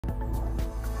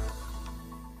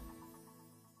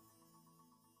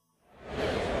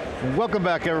Welcome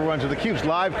back everyone to theCUBE's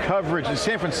live coverage in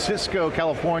San Francisco,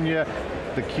 California.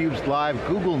 theCUBE's live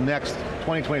Google Next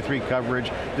 2023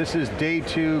 coverage. This is day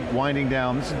 2 winding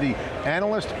down. This is the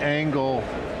Analyst Angle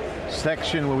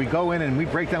section where we go in and we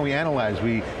break down, we analyze.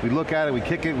 We look at it, we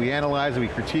kick it, we analyze it, we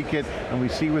critique it, and we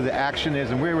see where the action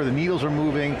is and where the needles are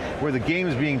moving, where the game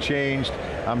is being changed.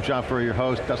 I'm John Furrier, your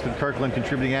host. Dustin, Kirkland,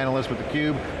 contributing analyst with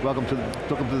theCUBE. Welcome to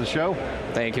the show.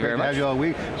 Thank you very much. Great to have you all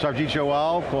week. Sarbjeet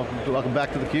Johal, welcome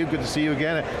back to theCUBE. Good to see you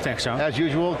again. Thanks, John. As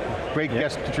usual, great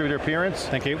guest contributor appearance.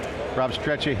 Thank you. Rob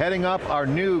Strechay, heading up our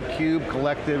new CUBE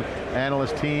collective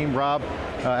analyst team. Rob,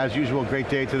 as usual, great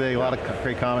day today. A lot of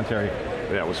great commentary.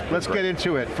 Yeah, it was Let's get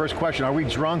into it. First question, are we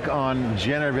drunk on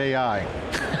generative AI?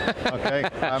 Okay,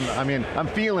 I'm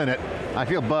feeling it. I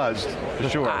feel buzzed, for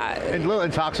sure. And a little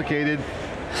intoxicated,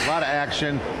 a lot of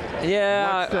action.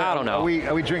 Yeah, I don't know.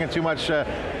 Are we drinking too much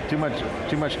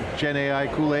Gen AI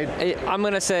Kool-Aid? I'm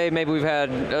going to say maybe we've had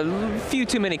a few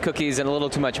too many cookies and a little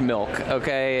too much milk,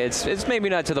 okay? It's maybe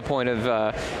not to the point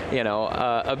of,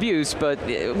 abuse, but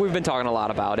we've been talking a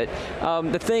lot about it.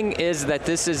 The thing is that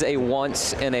this is a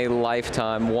once in a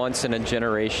lifetime, once in a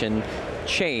generation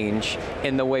change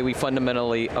in the way we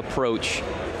fundamentally approach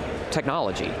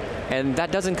technology. And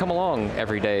that doesn't come along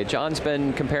every day. John's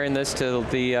been comparing this to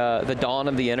the dawn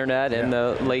of the internet in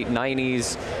the late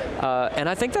 90s, and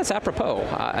I think that's apropos.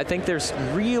 I think there's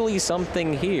really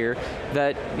something here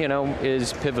that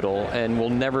is pivotal, and we'll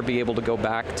never be able to go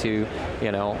back to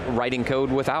writing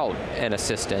code without an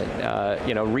assistant,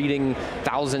 reading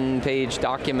 1,000-page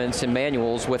documents and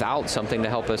manuals without something to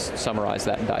help us summarize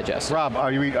that and digest. Rob,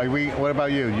 what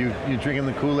about you? You drinking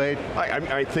the Kool-Aid?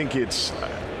 I think it's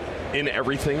in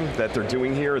everything that they're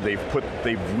doing here.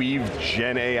 They've weaved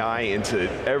Gen AI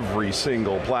into every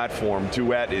single platform.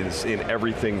 Duet is in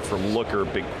everything from Looker,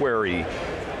 BigQuery,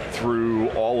 through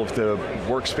all of the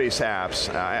workspace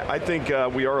apps. I think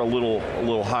we are a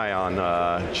little high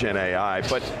on Gen AI,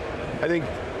 but I think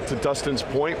to Dustin's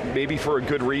point, maybe for a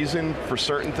good reason. For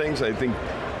certain things, I think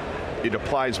it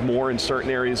applies more in certain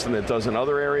areas than it does in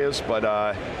other areas, but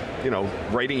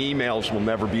writing emails will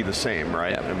never be the same,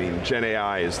 right? Yep. I mean, Gen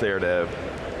AI is there to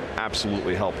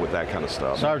absolutely help with that kind of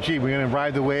stuff. Sarbjeet, we're going to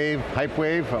ride the wave, hype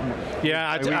wave?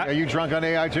 Yeah. Are you drunk on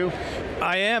AI too?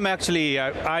 I am actually.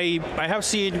 I have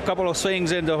seen a couple of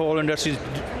swings in the whole industry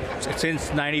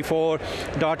since '94.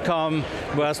 .com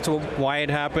was to why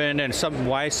it happened and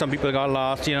why some people got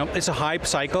lost. It's a hype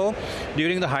cycle.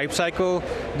 During the hype cycle,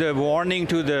 the warning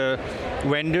to the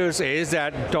vendors is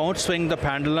that don't swing the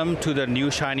pendulum to the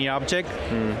new shiny object.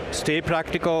 Stay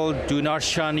practical, do not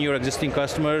shun your existing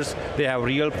customers. They have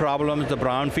real problems. The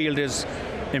brownfield is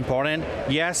important.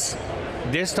 Yes,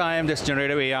 this time this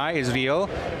generative AI is real.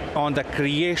 On the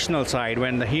creational side,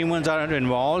 when the humans aren't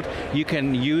involved, you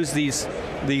can use these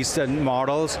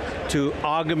models to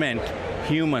augment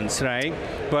humans, right?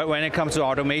 But when it comes to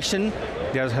automation,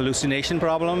 there's a hallucination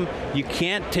problem. You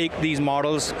can't take these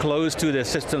models close to the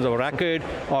systems of record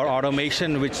or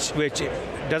automation, which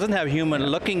doesn't have human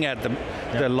looking at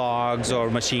the logs or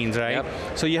machines, right? Yep.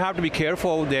 So you have to be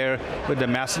careful there with the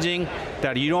messaging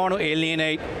that you don't want to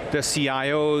alienate the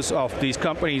CIOs of these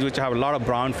companies which have a lot of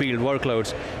brownfield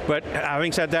workloads. But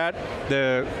having said that,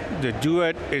 the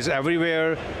Duet is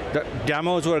everywhere. The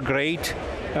demos were great.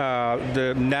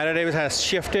 The narrative has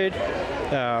shifted.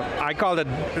 I call the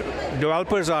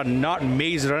developers are not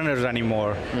maze runners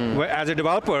anymore. As a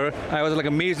developer, I was like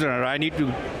a maze runner. I need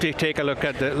to take a look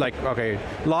at the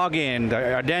login,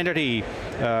 the identity,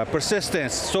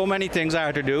 persistence, so many things I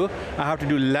have to do. I have to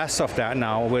do less of that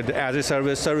now with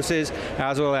as-a-service services,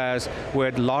 as well as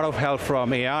with a lot of help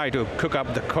from AI to cook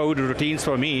up the code routines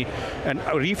for me. And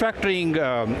refactoring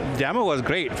demo was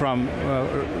great from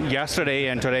yesterday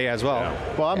and today as well.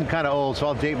 Yeah. Well, I'm kind of old, so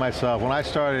I'll date myself. When I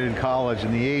started in college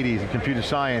in the 80s in computer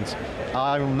science,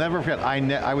 I will never forget,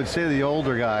 I would say to the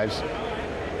older guys,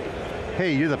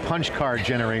 hey, you're the punch card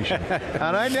generation.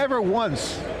 And I never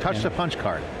once touched a punch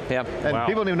card. Yep. And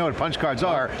people don't even know what punch cards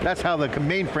are. That's how the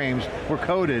mainframes were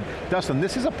coded. Dustin,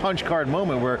 this is a punch card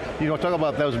moment where, talk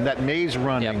about that maze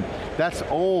running. Yep. That's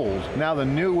old. Now the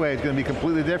new way is going to be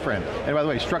completely different. And by the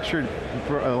way, structured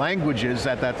languages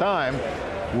at that time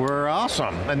were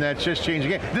awesome, and that's just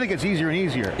changing it. Then it gets easier and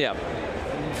easier. Yeah.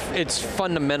 it's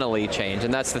fundamentally changed,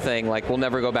 and that's the thing. Like, we'll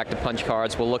never go back to punch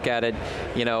cards. We'll look at it,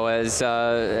 you know, as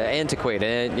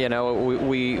antiquated. You know,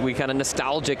 we kind of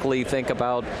nostalgically think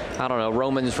about, I don't know,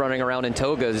 Romans running around in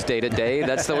togas day to day.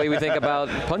 That's the way we think about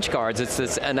punch cards. It's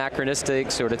this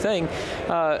anachronistic sort of thing.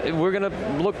 We're going to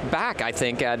look back, I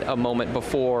think, at a moment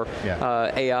before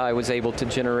AI was able to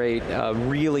generate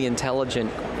really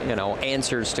intelligent, you know,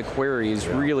 answers to queries,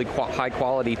 really high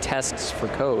quality tests for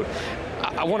code.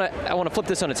 I want to flip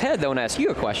this on its head though and ask you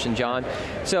a question, John.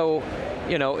 So,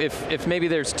 you know, if maybe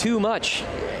there's too much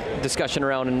discussion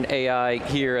around an AI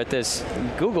here at this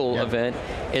Google event,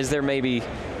 is there maybe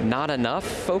not enough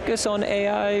focus on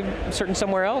AI certain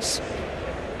somewhere else?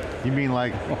 You mean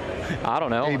like, I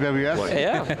don't know. AWS?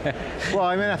 Yeah. Well,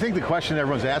 I mean, I think the question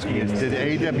everyone's asking is, did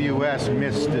AWS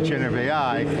miss the generative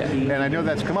AI? And I know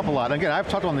that's come up a lot. Again, I've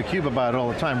talked on theCUBE about it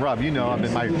all the time. Rob, you know, I'm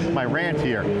in my rant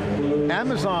here.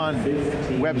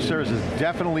 Amazon Web Services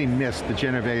definitely missed the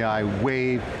generative AI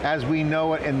wave as we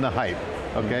know it in the hype.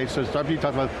 Okay, so Sarbjeet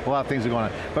talked about a lot of things that are going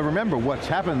on. But remember what's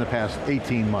happened in the past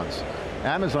 18 months.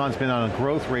 Amazon's been on a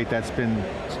growth rate that's been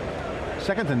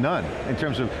second to none in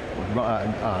terms of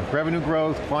revenue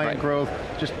growth, client growth,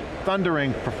 just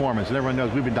thundering performance, and everyone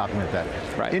knows we've been documenting that.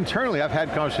 Right. Internally, I've had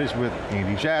conversations with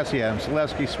Andy Jassy, Adam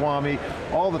Selesky, Swami,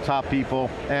 all the top people,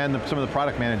 and some of the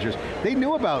product managers. They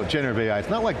knew about generative AI. It's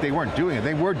not like they weren't doing it.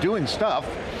 They were doing stuff.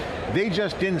 They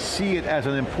just didn't see it as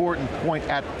an important point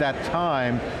at that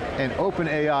time, and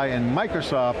OpenAI and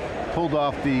Microsoft pulled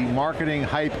off the marketing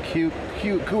hype coup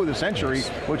of the century,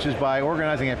 which is by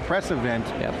organizing a press event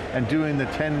and doing the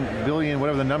 10 billion,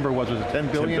 whatever the number was it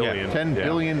 10 billion? $10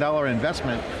 billion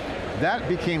investment. That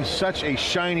became such a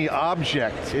shiny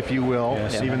object, if you will,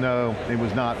 even though it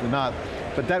was not,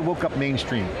 but that woke up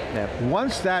mainstream.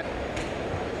 Once that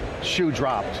shoe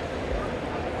dropped,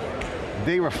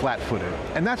 they were flat-footed.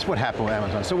 And that's what happened with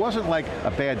Amazon. So it wasn't like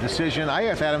a bad decision. I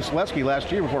asked Adam Selesky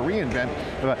last year before reInvent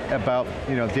about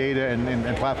data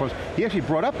and platforms. He actually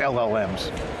brought up LLMs,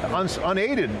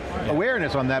 unaided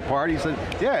awareness on that part. He said,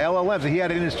 yeah, LLMs, he had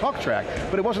it in his talk track.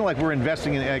 But it wasn't like we're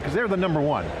investing in AI, because they're the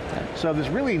 #1. So there's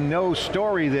really no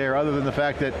story there other than the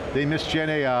fact that they missed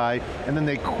Gen AI, and then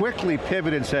they quickly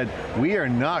pivoted and said, we are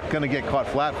not going to get caught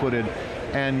flat-footed,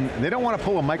 and they don't want to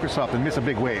pull a Microsoft and miss a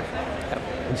big wave.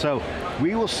 And so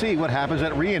we will see what happens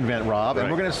at reInvent, Rob,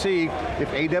 and we're going to see if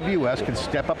AWS can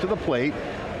step up to the plate.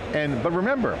 But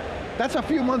remember, that's a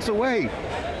few months away.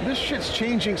 This shit's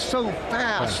changing so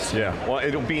fast. Yeah, well,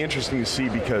 it'll be interesting to see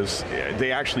because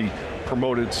they actually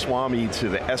promoted Swami to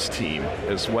the S team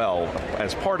as well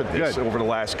as part of this over the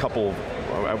last couple,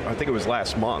 I think it was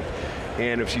last month.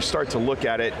 And if you start to look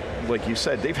at it, like you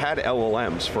said, they've had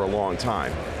LLMs for a long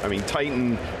time. I mean,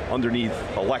 Titan underneath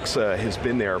Alexa has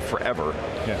been there forever.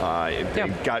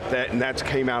 They've got that, and that's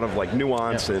came out of like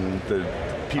Nuance and the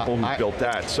people who built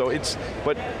that. So it's,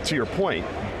 but to your point,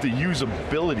 the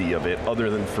usability of it, other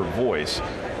than for voice,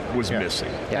 was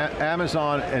missing.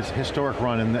 Amazon is historic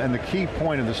run, and the key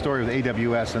point of the story with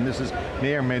AWS, and this is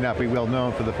may or may not be well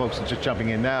known for the folks that's just jumping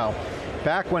in now,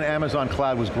 back when Amazon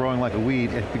Cloud was growing like a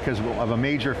weed, it's because of a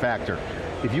major factor.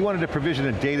 If you wanted to provision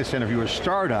a data center, if you were a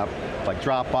startup, like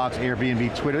Dropbox,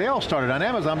 Airbnb, Twitter, they all started on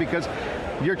Amazon because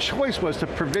your choice was to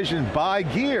provision, buy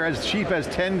gear as cheap as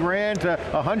 10 grand to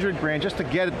 100 grand just to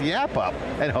get the app up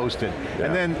and host it.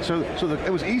 And then, so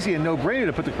it was easy and no-brainer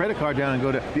to put the credit card down and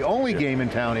go to the only game in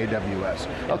town, AWS.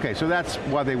 Okay, so that's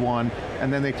why they won,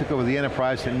 and then they took over the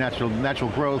enterprise and natural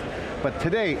growth. But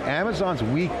today, Amazon's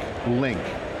weak link,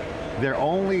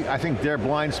 I think their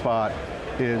blind spot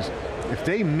is if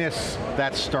they miss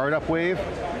that startup wave,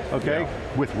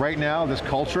 with right now, this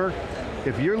culture,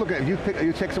 if you're looking, if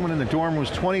you take someone in the dorm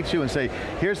who's 22 and say,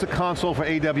 here's the console for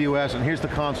AWS and here's the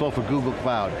console for Google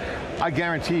Cloud, I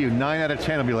guarantee you 9 out of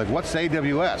 10 will be like, what's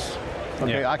AWS?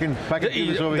 Okay, I can do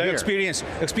this over here.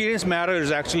 Experience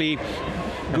matters actually.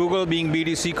 Google being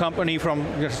BDC company from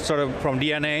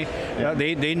DNA,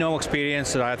 they know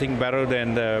experience, I think, better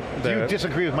than the... Do you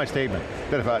disagree with my statement?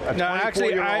 That if a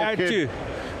 24-year-old kid...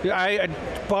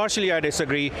 Partially I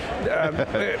disagree.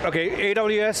 Okay,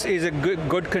 AWS is a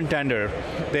good contender.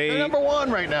 They're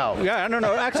 #1 right now. Yeah,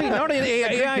 no, actually not in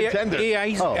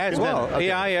AI as well.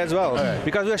 AI as well,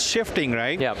 because we're shifting,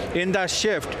 right? In that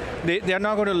shift, they're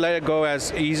not going to let it go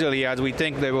as easily as we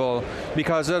think they will,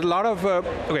 because a lot of,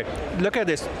 look at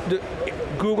this.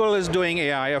 Google is doing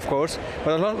AI, of course,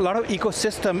 but a lot of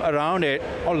ecosystem around it.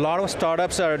 A lot of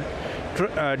startups are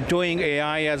doing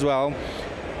AI as well.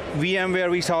 VMware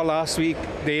we saw last week,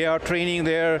 they are training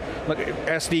their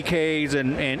SDKs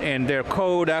and their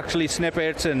code, actually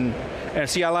snippets and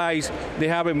CLIs. They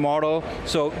have a model,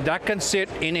 so that can sit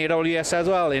in AWS as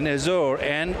well, in Azure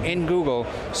and in Google.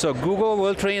 So Google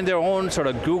will train their own sort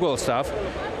of Google stuff,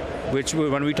 which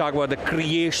when we talk about the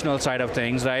creational side of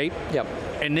things, right? Yep.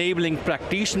 Enabling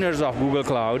practitioners of Google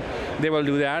Cloud, they will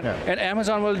do that, and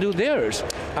Amazon will do theirs.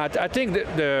 I think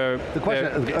that the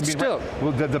question, still,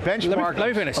 well, the benchmark. Let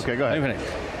me finish. Okay, go ahead. Let me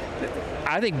finish.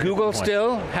 I think Google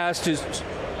still has to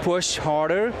push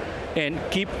harder and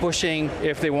keep pushing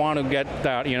if they want to get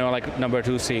that, like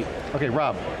 #2 seat. Okay,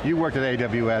 Rob, you worked at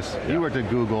AWS, you worked at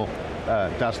Google,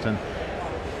 Dustin.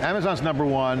 Amazon's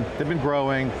 #1, they've been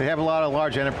growing, they have a lot of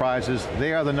large enterprises,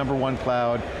 they are the #1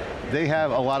 cloud, they have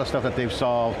a lot of stuff that they've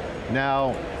solved,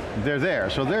 now they're there,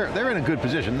 so they're in a good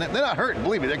position. They're not hurting,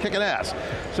 believe me, they're kicking ass.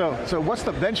 So what's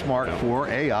the benchmark for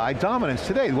AI dominance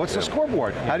today? What's the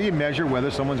scoreboard? How do you measure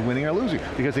whether someone's winning or losing?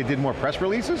 Because they did more press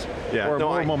releases? Or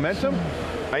more momentum?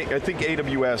 I think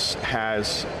AWS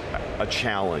has a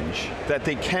challenge that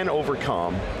they can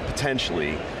overcome,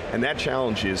 potentially, and that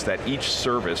challenge is that each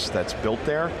service that's built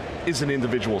there is an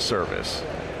individual service.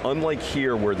 Unlike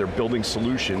here where they're building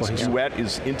solutions, Duet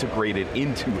is integrated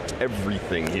into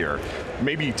everything here.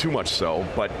 Maybe too much so,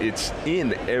 but it's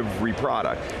in every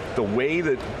product. The way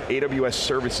that AWS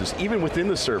services, even within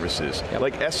the services,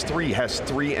 like S3 has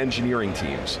 3 engineering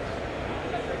teams.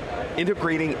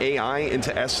 Integrating AI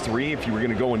into S3, if you were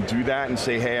going to go and do that and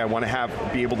say, hey, I want to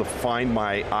be able to find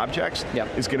my objects,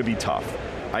 is going to be tough.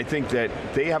 I think that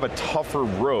they have a tougher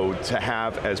road to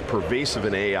have as pervasive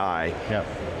an AI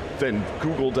than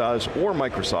Google does, or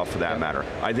Microsoft for that matter.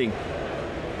 I think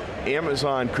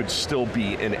Amazon could still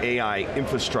be an AI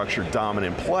infrastructure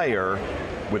dominant player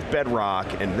with Bedrock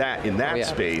and that in that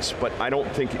space, but I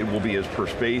don't think it will be as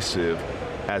pervasive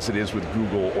as it is with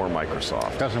Google or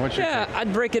Microsoft. Dustin, what's your take?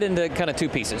 I'd break it into kind of 2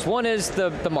 pieces. One is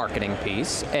the marketing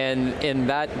piece, and in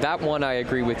that one I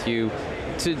agree with you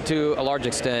to a large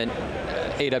extent.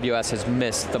 AWS has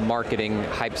missed the marketing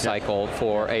hype cycle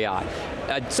for AI.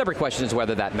 A separate question is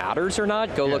whether that matters or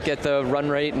not. Go look at the run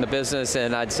rate in the business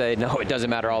and I'd say, no, it doesn't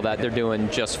matter all that, they're doing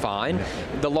just fine.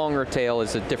 The longer tail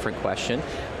is a different question.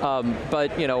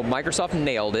 But Microsoft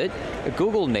nailed it,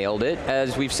 Google nailed it.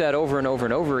 As we've said over and over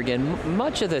and over again,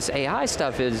 much of this AI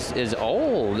stuff is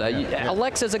old.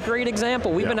 Alexa's a great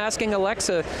example. We've been asking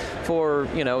Alexa for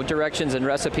directions and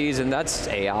recipes, and that's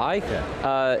AI.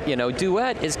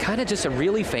 Duet is kind of just a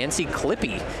really fancy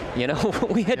Clippy.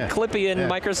 We had Clippy in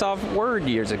Microsoft Word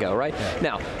years ago, right?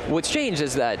 Now, what's changed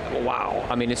is that, wow,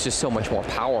 I mean, it's just so much more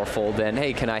powerful than,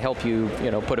 hey, can I help you,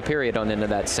 put a period on into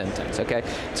that sentence, okay?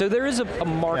 So there is a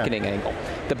marketing angle.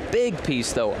 The big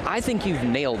piece, though, I think you've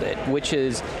nailed it, which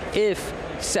is if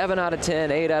 7 out of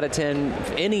 10, 8 out of 10,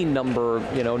 any number,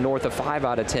 north of 5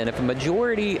 out of 10, if a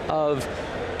majority of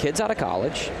kids out of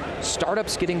college,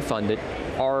 startups getting funded,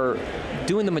 are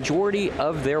doing the majority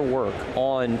of their work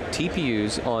on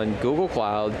TPUs, on Google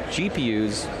Cloud,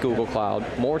 GPUs, Google Cloud,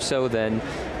 more so than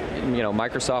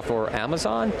Microsoft or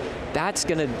Amazon,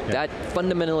 that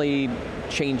fundamentally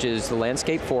changes the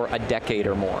landscape for a decade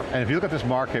or more. And if you look at this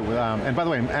market, and by the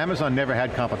way, Amazon never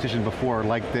had competition before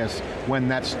like this, when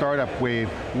that startup wave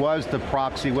was the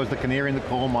proxy, was the canary in the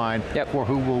coal mine for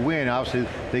who will win. Obviously,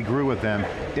 they grew with them.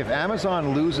 If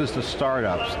Amazon loses the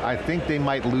startups, I think they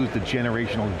might lose the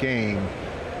generational game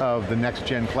of the next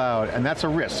gen cloud, and that's a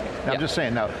risk. Now, I'm just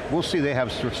saying, now, we'll see, they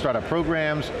have startup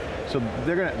programs, so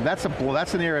they're going to,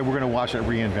 that's an area we're going to watch it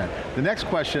reinvent. The next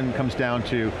question comes down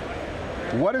to,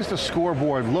 what does the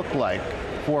scoreboard look like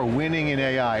for winning in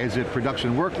AI? Is it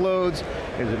production workloads?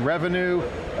 Is it revenue?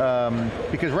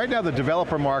 Because right now the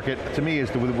developer market, to me, is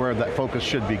where that focus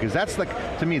should be, because that's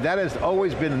to me, that has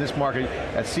always been in this market,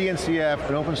 at CNCF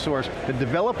and open source, the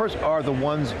developers are the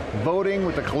ones voting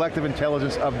with the collective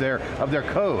intelligence of their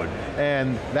code.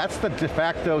 And that's the de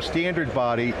facto standard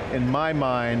body, in my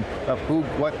mind, of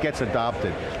what gets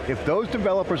adopted. If those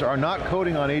developers are not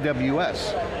coding on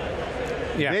AWS,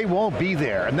 they won't be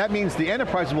there, and that means the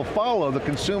enterprises will follow the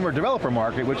consumer developer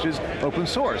market, which is open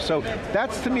source. So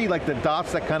that's, to me, like the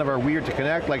dots that kind of are weird to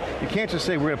connect. Like, you can't just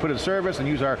say we're going to put a service and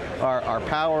use our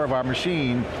power of our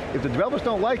machine. If the developers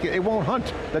don't like it, it won't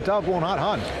hunt. The dog won't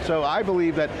hunt. So I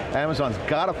believe that Amazon's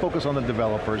got to focus on the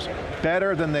developers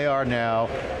better than they are now,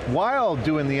 while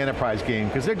doing the enterprise game,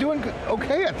 because they're doing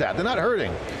okay at that. They're not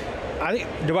hurting. I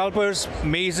think developers,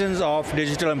 masons of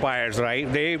digital empires,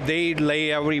 right? They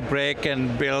lay every brick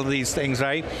and build these things,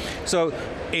 right? So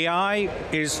AI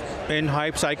is in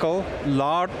hype cycle.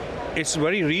 it's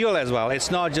very real as well.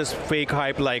 It's not just fake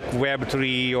hype like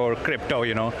Web3 or crypto,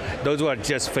 Those were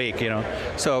just fake,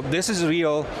 So this is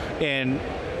real, and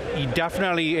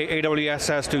definitely AWS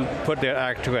has to put their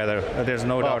act together. There's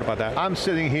no doubt about that. I'm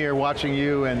sitting here watching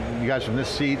you and you guys from this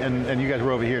seat, and you guys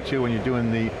were over here too when you're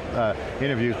doing the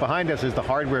interviews. Behind us is the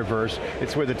hardware verse.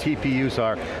 It's where the TPUs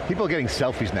are. People are getting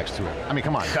selfies next to it. I mean,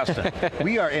 come on, Dustin.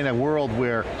 We are in a world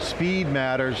where speed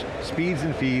matters, speeds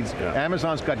and feeds. Yeah.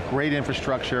 Amazon's got great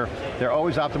infrastructure. They're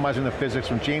always optimizing the physics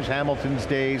from James Hamilton's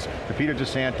days to Peter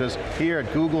DeSantis. Here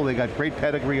at Google, they got great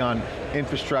pedigree on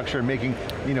infrastructure, making,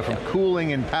 from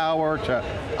cooling and power to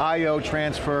I/O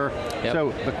transfer. Yep.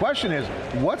 So the question is,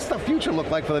 what's the future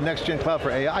look like for the next gen cloud for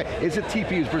AI? Is it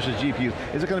TPUs versus GPUs?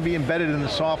 Is it going to be embedded in the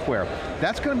software?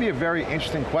 That's going to be a very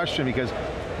interesting question because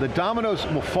the dominoes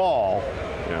will fall.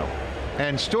 Yeah.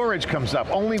 And storage comes up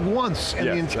only once in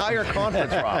the entire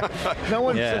conference, Rob. No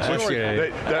one said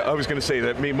storage. I was going to say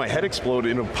that made my head explode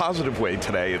in a positive way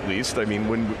today, at least. I mean,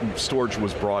 when storage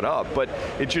was brought up, but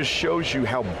it just shows you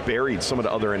how buried some of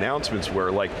the other announcements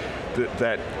were, like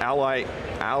that Alloy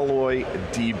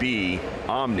DB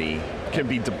Omni can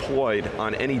be deployed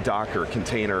on any Docker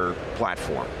container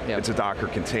platform. Yep. It's a Docker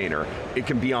container. It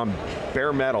can be on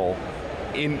bare metal.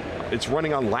 It's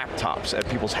running on laptops at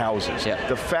people's houses. Yep.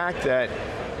 The fact that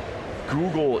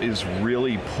Google is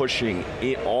really pushing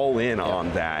it all in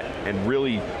on that and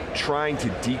really trying to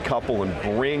decouple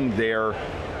and bring their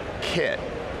kit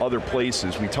other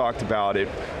places. We talked about it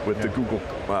with the Google,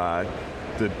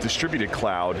 the distributed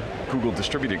cloud, Google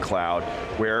distributed cloud,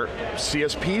 where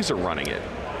CSPs are running it.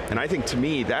 And I think to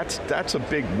me, that's a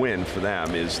big win for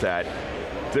them, is that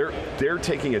they're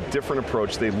taking a different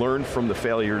approach. They learned from the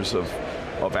failures of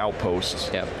Outposts,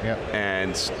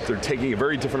 and they're taking a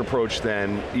very different approach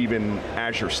than even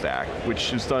Azure Stack,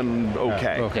 which has done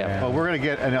okay. Well, we're going to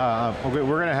get, we're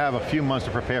going to have a few months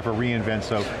to prepare for reInvent,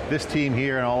 so this team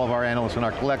here and all of our analysts in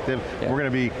our collective, we're going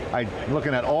to be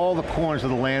looking at all the corners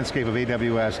of the landscape of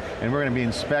AWS, and we're going to be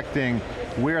inspecting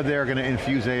where they're going to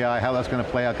infuse AI, how that's going to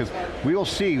play out, because we will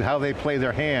see how they play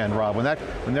their hand, Rob.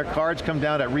 When their cards come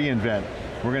down at reInvent,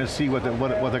 we're going to see what they're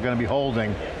going to be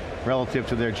holding relative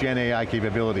to their Gen AI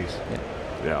capabilities.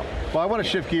 Yeah. Well, I want to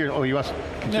shift gears. Oh, you want to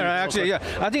continue? No, actually,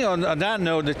 I think on that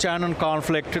note, the channel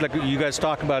conflict, like you guys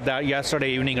talked about that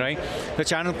yesterday evening, right? The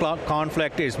channel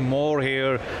conflict is more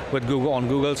here with Google, on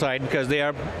Google's side, because they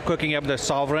are cooking up the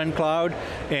sovereign cloud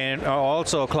and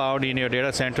also cloud in your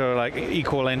data center, like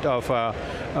equivalent of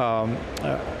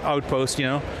Outpost,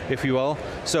 if you will.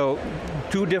 So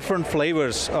two different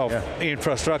flavors of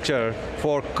infrastructure.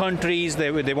 For countries,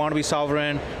 they want to be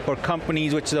sovereign. For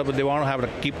companies, which they want to have to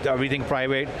keep everything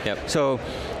private. Yep. So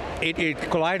it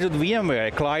collides with VMware,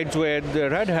 it collides with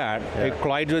Red Hat, it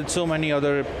collides with so many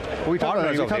other we talked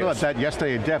about that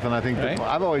yesterday in depth, and I think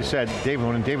I've always said, David,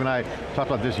 when Dave and I talked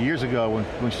about this years ago when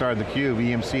we started theCUBE,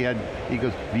 EMC had,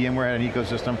 VMware had an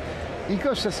ecosystem.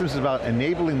 Ecosystems is about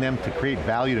enabling them to create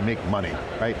value to make money,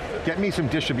 right? Get me some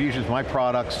distributions, my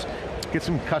products, get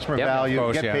some customer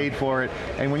value, get paid for it.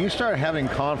 And when you start having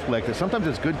conflict, and sometimes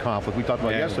it's good conflict, we talked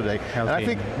about yesterday, and I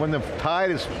think when the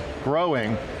tide is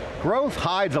growing, growth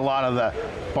hides a lot of the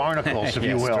barnacles, if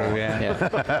you will.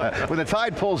 True, when the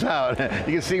tide pulls out,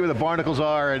 you can see where the barnacles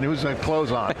are and who's got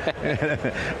clothes on,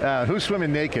 who's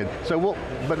swimming naked. So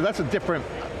but that's a different,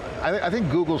 I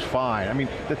think Google's fine. I mean,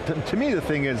 to me the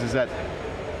thing is that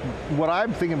what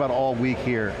I'm thinking about all week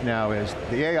here now is,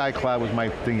 the AI cloud was my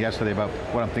thing yesterday about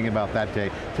what I'm thinking about that day.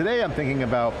 Today I'm thinking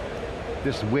about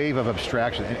this wave of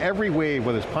abstraction, and every wave,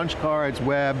 whether it's punch cards,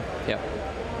 web,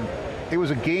 it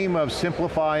was a game of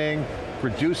simplifying,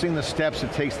 reducing the steps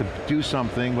it takes to do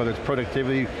something, whether it's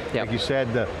productivity, like you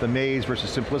said, the maze versus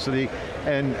simplicity,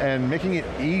 and making it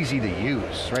easy to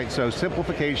use, right? So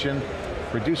simplification,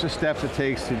 reduce the steps it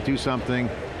takes to do something.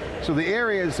 So the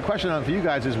the question for you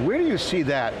guys is, where do you see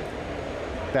that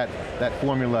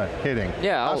formula hitting?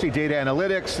 Obviously data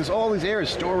analytics, there's all these areas,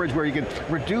 storage, where you can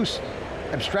reduce,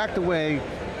 abstract away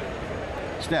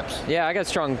steps. Yeah, I got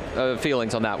strong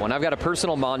feelings on that one. I've got a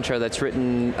personal mantra that's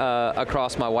written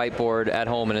across my whiteboard at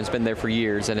home, and it's been there for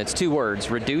years, and it's 2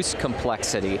 words: reduce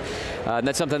complexity. And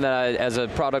that's something that I, as a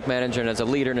product manager and as a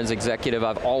leader and as executive,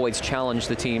 I've always challenged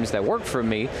the teams that work for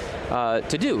me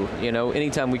to do.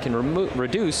 Anytime we can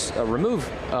remove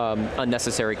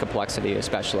unnecessary complexity,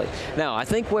 especially. Now, I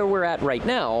think where we're at right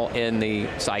now in the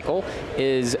cycle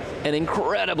is an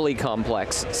incredibly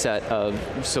complex set of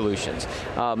solutions.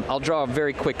 I'll draw a very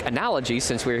very quick analogy,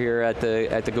 since we're here at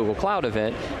the Google Cloud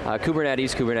event,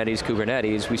 Kubernetes, Kubernetes,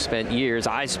 Kubernetes. We spent years,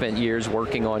 I spent years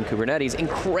working on Kubernetes,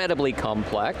 incredibly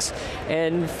complex,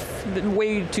 and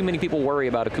way too many people worry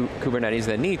about Kubernetes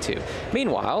than need to.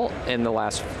 Meanwhile, in the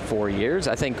last 4 years,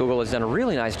 I think Google has done a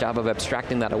really nice job of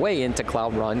abstracting that away into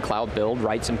Cloud Run, Cloud Build,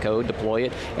 write some code, deploy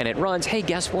it, and it runs. Hey,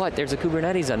 guess what? There's a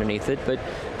Kubernetes underneath it, but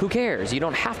who cares? You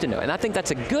don't have to know. And I think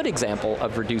that's a good example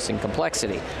of reducing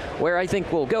complexity. Where I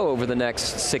think we'll go over the next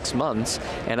 6 months,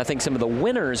 and I think some of the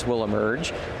winners will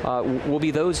emerge, will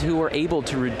be those who are able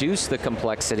to reduce the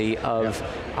complexity of,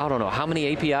 I don't know, how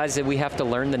many APIs that we have to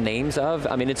learn the names of?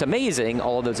 I mean, it's amazing,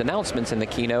 all of those announcements in the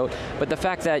keynote, but the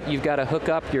fact that you've got to hook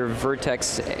up your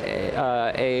Vertex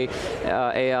AI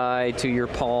to your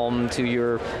Palm, to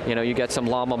your, you got some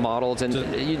Llama models, and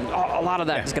a lot of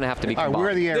that is going to have to be combined. Where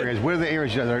are the areas? Where are the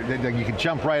areas that you can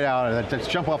jump right out, just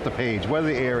jump off the page? What are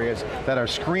the areas that are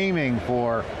screaming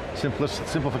for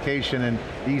simplification and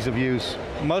ease of use?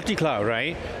 Multi-cloud,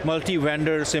 right?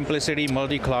 Multi-vendor simplicity,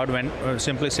 multi-cloud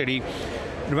simplicity.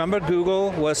 Remember,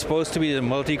 Google was supposed to be the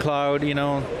multi-cloud,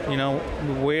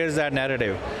 where's that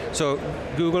narrative? So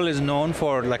Google is known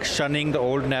for like shunning the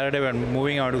old narrative and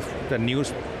moving out of the new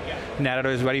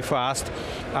narrative is very fast.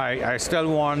 I still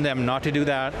want them not to do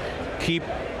that. Keep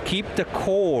the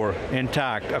core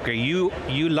intact. Okay, you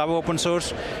love open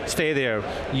source, stay there.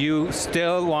 You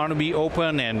still want to be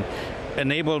open and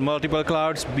enable multiple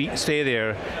clouds, stay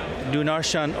there. Do not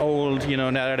shun old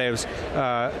narratives.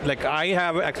 Like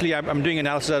I'm doing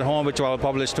analysis at home, which I'll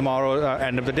publish tomorrow,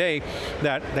 end of the day,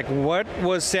 that like what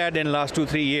was said in the last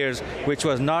 2-3 years, which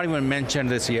was not even mentioned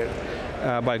this year.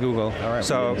 By Google. All right.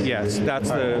 So yes, that's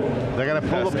They're going to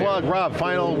pull the plug. Rob,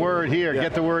 final word here.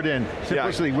 Get the word in.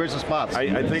 Simplicity, where's the spots?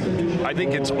 I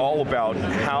think it's all about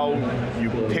how you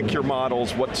pick your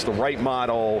models, what's the right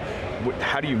model,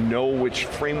 how do you know which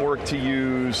framework to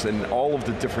use, and all of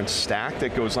the different stack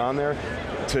that goes on there.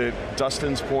 To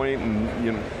Dustin's point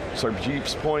and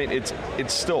Sarbjeet's point, it's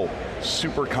still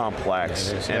super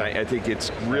complex, and I think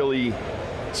it's really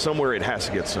somewhere it has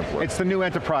to get simpler. It's the new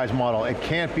enterprise model. It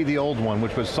can't be the old one,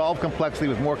 which was solve complexity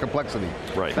with more complexity.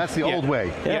 Right. That's the old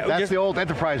way. That's the old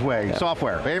enterprise way,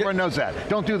 software. Everyone knows that.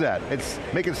 Don't do that.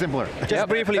 Make it simpler. Just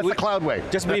briefly, that's the cloud way.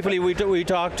 Just briefly, we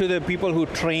talked to the people who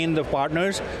train the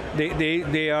partners.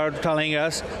 They are telling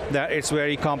us that it's a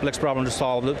very complex problem to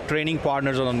solve. The training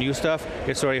partners on the new stuff,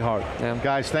 it's very hard. Yeah.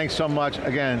 Guys, thanks so much.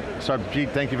 Again, Sarbjeet,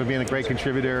 thank you for being a great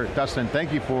contributor. Dustin,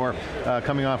 thank you for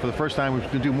coming on for the first time. We're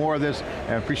going to do more of this.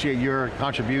 And appreciate your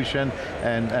contribution,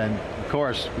 and of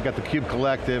course, we got the CUBE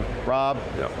Collective. Rob,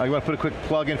 you want to put a quick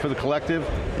plug in for the Collective?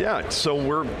 Yeah, so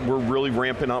we're really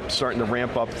starting to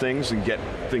ramp up things and get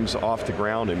things off the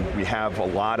ground, and we have a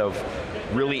lot of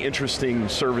really interesting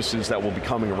services that will be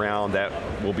coming around that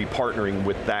will be partnering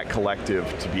with that collective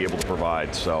to be able to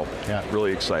provide, so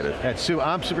really excited. And Sue,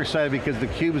 I'm super excited because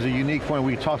theCUBE is a unique point.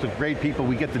 We talk to great people,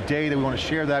 we get the data, we want to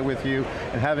share that with you,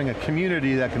 and having a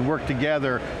community that can work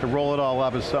together to roll it all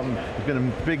up is something that's been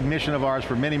a big mission of ours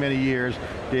for many, many years,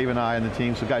 Dave and I and the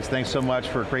team. So guys, thanks so much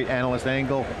for a great analyst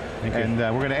angle. And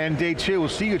we're going to end day 2. We'll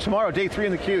see you tomorrow, day 3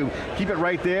 in theCUBE. Keep it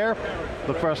right there.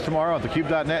 Look for us tomorrow at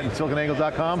thecube.net and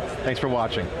siliconangle.com. Thanks for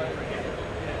watching.